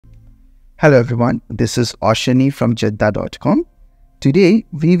Hello everyone, this is Oshani from Cheenta.com. Today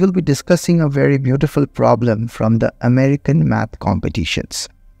we will be discussing a very beautiful problem from the American math competitions.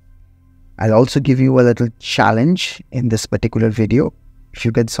 I'll also give you a little challenge in this particular video. If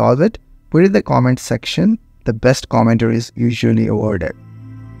you can solve it, put it in the comment section. The best commenter is usually awarded.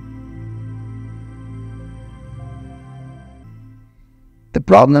 The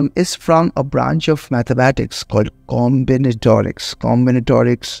problem is from a branch of mathematics called Combinatorics.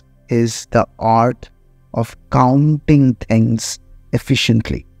 Combinatorics is the art of counting things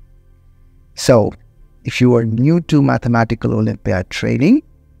efficiently. So, if you are new to Mathematical Olympiad training,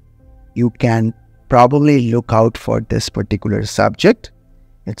 you can probably look out for this particular subject.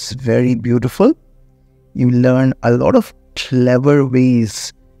 It's very beautiful. You learn a lot of clever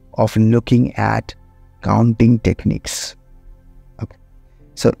ways of looking at counting techniques. Okay.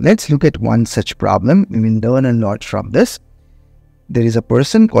 So, let's look at one such problem. We will learn a lot from this. There is a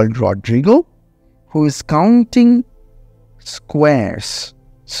person called Rodrigo who is counting squares.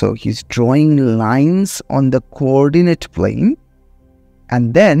 So he's drawing lines on the coordinate plane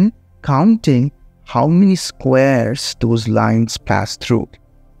and then counting how many squares those lines pass through.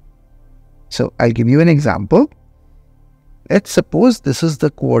 So I'll give you an example. Let's suppose this is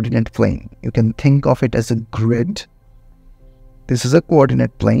the coordinate plane. You can think of it as a grid. This is a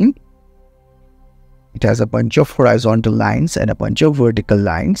coordinate plane. It has a bunch of horizontal lines and a bunch of vertical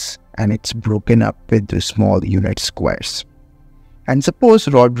lines, and it's broken up into small unit squares. And suppose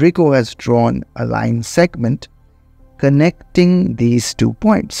Rodrigo has drawn a line segment connecting these 2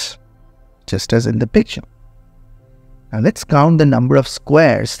 points, just as in the picture. Now let's count the number of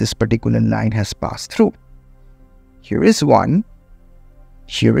squares this particular line has passed through. Here is 1,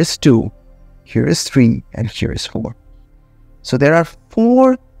 here is 2, here is 3, and here is 4. So there are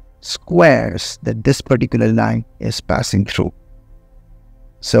 4 squares that this particular line is passing through.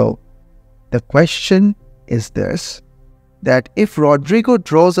 So the question is this, that if Rodrigo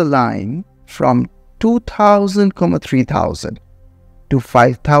draws a line from 2000, 3000 to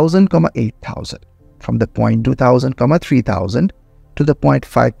 5000, 8000, from the point 2000, 3000 to the point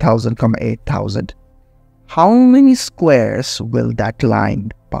 5000, 8000, how many squares will that line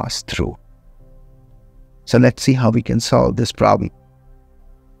pass through? So let's see how we can solve this problem.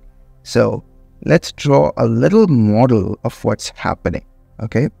 So let's draw a little model of what's happening.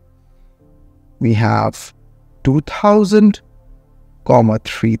 Okay, we have 2000,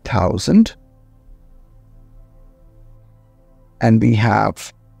 3000, and we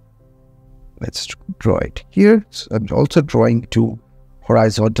have, let's draw it here. So I'm also drawing 2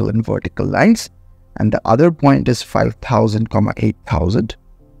 horizontal and vertical lines, and the other point is 5000, 8000.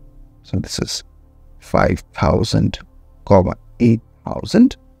 So this is 5000,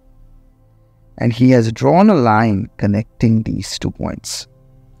 8000. And he has drawn a line connecting these 2 points.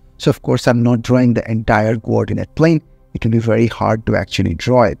 So of course, I'm not drawing the entire coordinate plane. It will be very hard to actually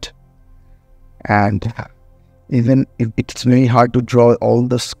draw it. And even if it's very hard to draw all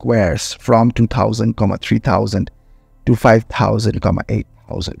the squares from 2000, 3000 to 5000,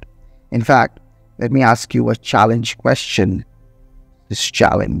 8000. In fact, let me ask you a challenge question. This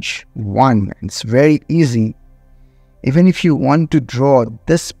challenge 1, it's very easy. Even if you want to draw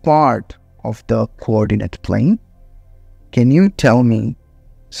this part of the coordinate plane, can you tell me,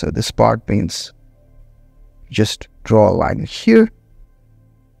 so this part means just draw a line here,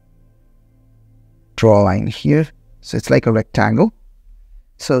 draw a line here, so it's like a rectangle.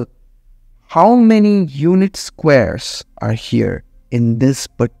 So how many unit squares are here in this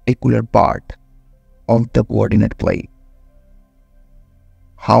particular part of the coordinate plane?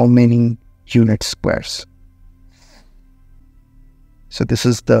 How many unit squares? So this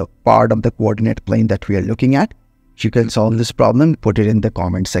is the part of the coordinate plane that we are looking at. If you can solve this problem, put it in the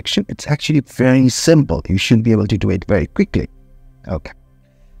comment section. It's actually very simple. You should be able to do it very quickly. Okay.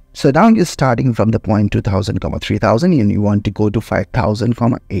 So now you're starting from the point 2000, 3000 and you want to go to 5000,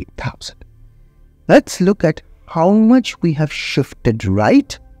 8000. Let's look at how much we have shifted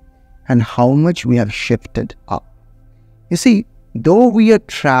right and how much we have shifted up. You see, though we are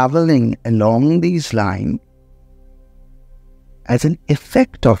traveling along these lines, as an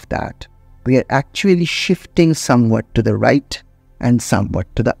effect of that, we are actually shifting somewhat to the right and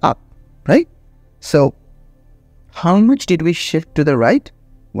somewhat to the up, right? So, how much did we shift to the right?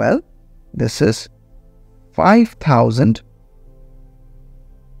 Well, this is 5000.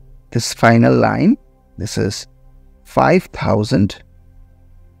 This final line, this is 5000.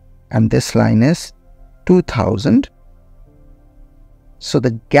 And this line is 2000. So,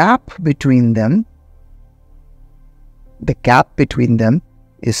 the gap between them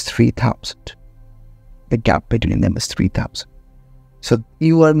is 3000. The gap between them is 3000. So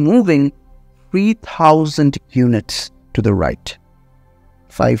you are moving 3,000 units to the right.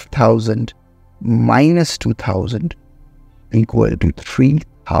 5,000 minus 2,000 equal to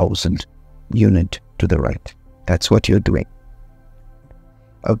 3,000 unit to the right. That's what you're doing.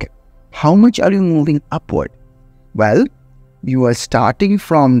 Okay. How much are you moving upward? Well, you are starting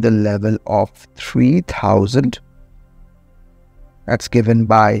from the level of 3,000. That's given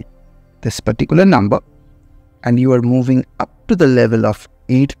by this particular number. And you are moving up to the level of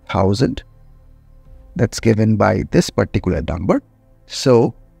 8,000. That's given by this particular number.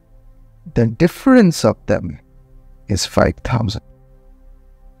 So, the difference of them is 5,000.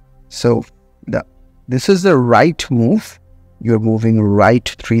 So, this is the right move. You're moving right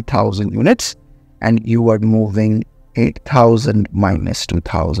 3,000 units. And you are moving 8,000 minus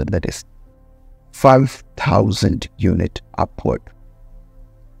 2,000. That is 5,000 unit upward.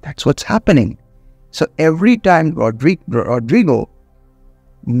 That's what's happening. So every time Rodrigo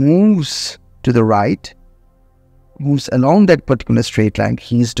moves to the right, moves along that particular straight line,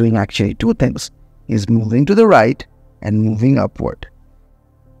 he's doing actually two things. He's moving to the right and moving upward.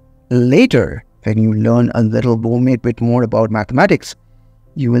 Later, when you learn a little bit more about mathematics,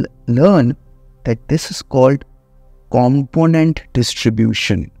 you will learn that this is called component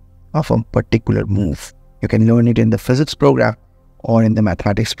distribution of a particular move. You can learn it in the physics program or in the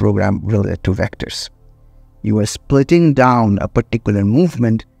mathematics program related to vectors. You are splitting down a particular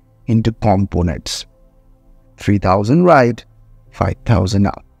movement into components. 3,000 right, 5,000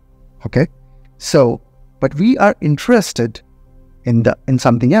 up. Okay? So, but we are interested in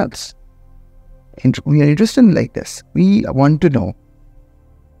something else. We are interested in like this. We want to know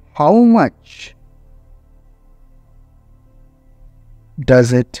how much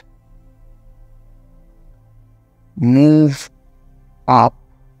does it move up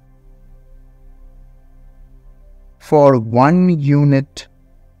for 1 unit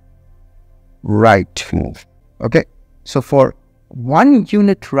right move. Okay, so for 1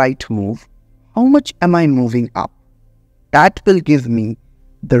 unit right move, how much am I moving up? That will give me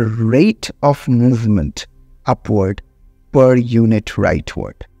the rate of movement upward per unit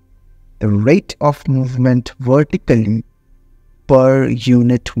rightward. The rate of movement vertically per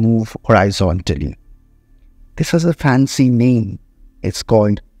unit move horizontally. This has a fancy name. It's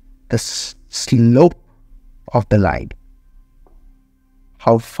called the slope of the line.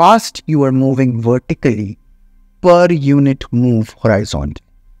 How fast you are moving vertically per unit move horizontally.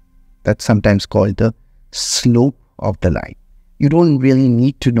 That's sometimes called the slope of the line. You don't really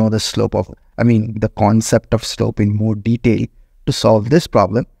need to know the the concept of slope in more detail to solve this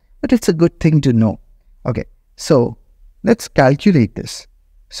problem, but it's a good thing to know. Okay, so let's calculate this.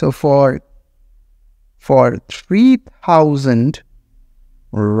 So for 3,000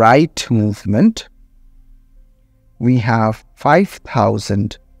 right movement, we have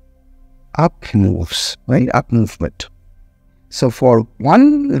 5,000 up moves, right? Up movement. So for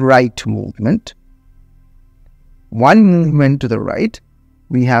one right movement, one movement to the right,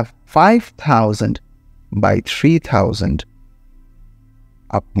 we have 5,000 by 3,000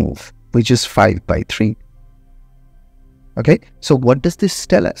 up move, which is 5 by 3. Okay, so what does this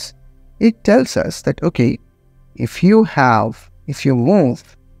tell us? It tells us that, okay, if you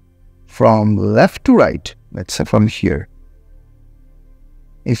move from left to right, let's say from here,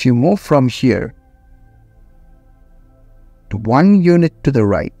 if you move from here to 1 unit to the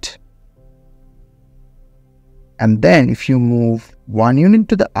right, and then if you move 1 unit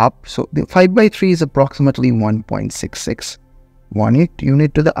to the up, so the 5 by 3 is approximately 1.66. 1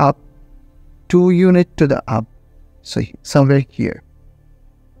 unit to the up, 2 unit to the up, so somewhere here.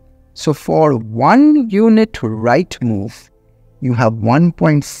 So for 1 unit right move, you have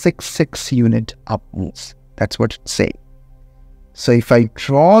 1.66 unit up move. That's what it's saying. So if I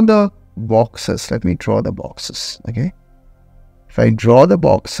draw the boxes, let me draw the boxes, okay? If I draw the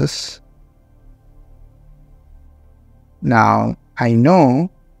boxes, now I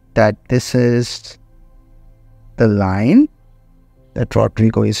know that this is the line that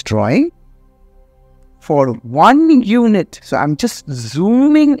Rodrigo is drawing. For 1 unit, so I'm just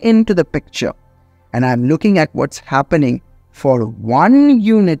zooming into the picture and I'm looking at what's happening for 1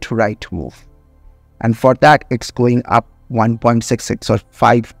 unit right move. And for that, it's going up 1.66 or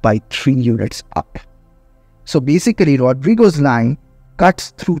 5 by 3 units up. So basically, Rodrigo's line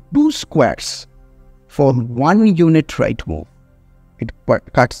cuts through 2 squares for 1 unit right move. It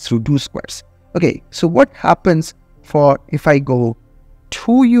cuts through 2 squares. Okay, so what happens if I go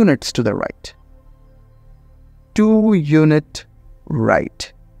 2 units to the right? 2 unit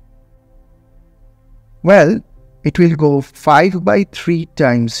right. Well, it will go 5 by 3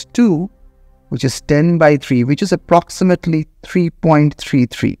 times 2, which is 10 by 3, which is approximately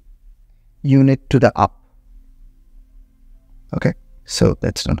 3.33. unit to the up. Okay, so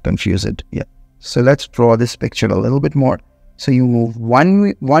let's not confuse it. Yeah. So let's draw this picture a little bit more. So you move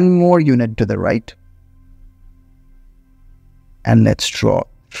one more unit to the right. And let's draw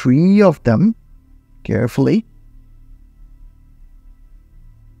 3 of them carefully.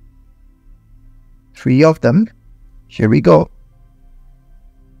 3 of them. Here we go.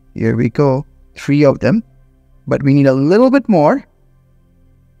 Here we go. 3 of them. But we need a little bit more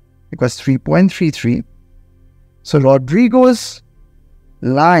because 3.33. So Rodrigo's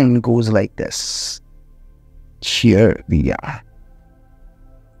line goes like this. Here we are.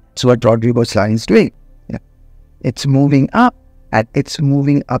 So what Rodrigo's line is doing? Yeah. It's moving up, and it's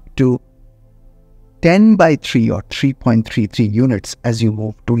moving up to 10 by 3 or 3.33 units as you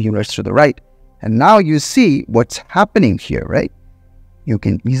move 2 units to the right. And now you see what's happening here, right? You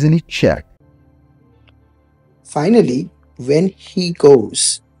can easily check. Finally, when he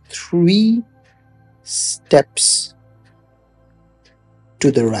goes 3 steps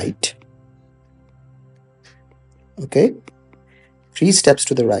to the right, okay, 3 steps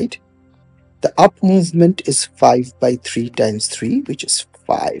to the right, the up movement is 5 by 3 times 3, which is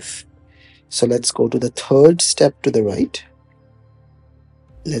 5. So let's go to the 3rd step to the right.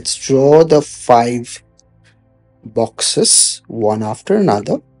 Let's draw the 5 boxes one after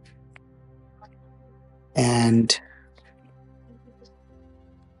another. And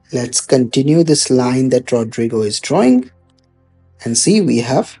let's continue this line that Rodrigo is drawing and see we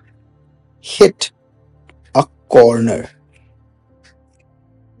have hit a corner.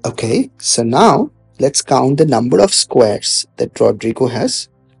 Okay, so now let's count the number of squares that Rodrigo has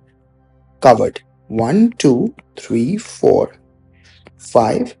covered. 1, 2, 3, 4,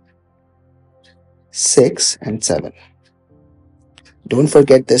 5, 6, and 7. Don't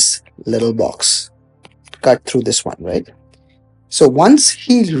forget this little box. Cut through this one, right? So once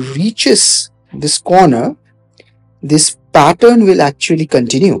he reaches this corner, this pattern will actually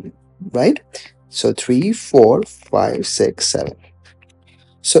continue, right? So 3, 4, 5, 6, 7.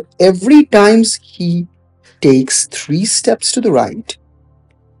 So every time he takes 3 steps to the right,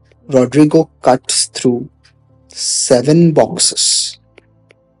 Rodrigo cuts through 7 boxes,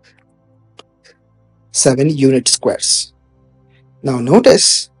 7 unit squares. Now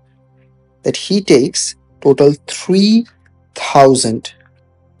notice that he takes total 3,000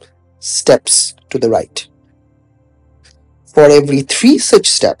 steps to the right. For every 3 such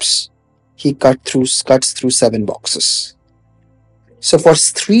steps, he cuts through 7 boxes. So for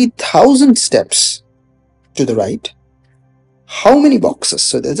 3,000 steps to the right, how many boxes?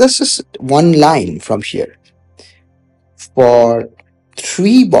 So there's just one line from here. For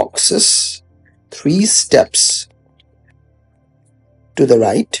 3 boxes, 3 steps to the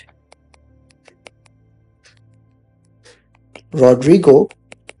right, Rodrigo,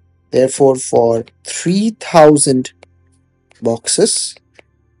 therefore for 3,000 boxes,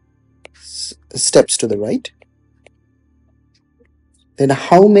 steps to the right, then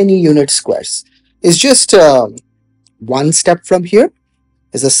how many unit squares? It's just one step from here.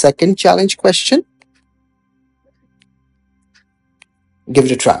 Is a second challenge question. Give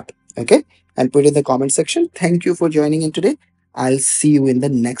it a try, okay? And put it in the comment section. Thank you for joining in today. I'll see you in the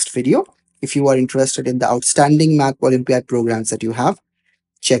next video. If you are interested in the outstanding Math Olympiad programs that you have,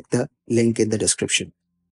 check the link in the description.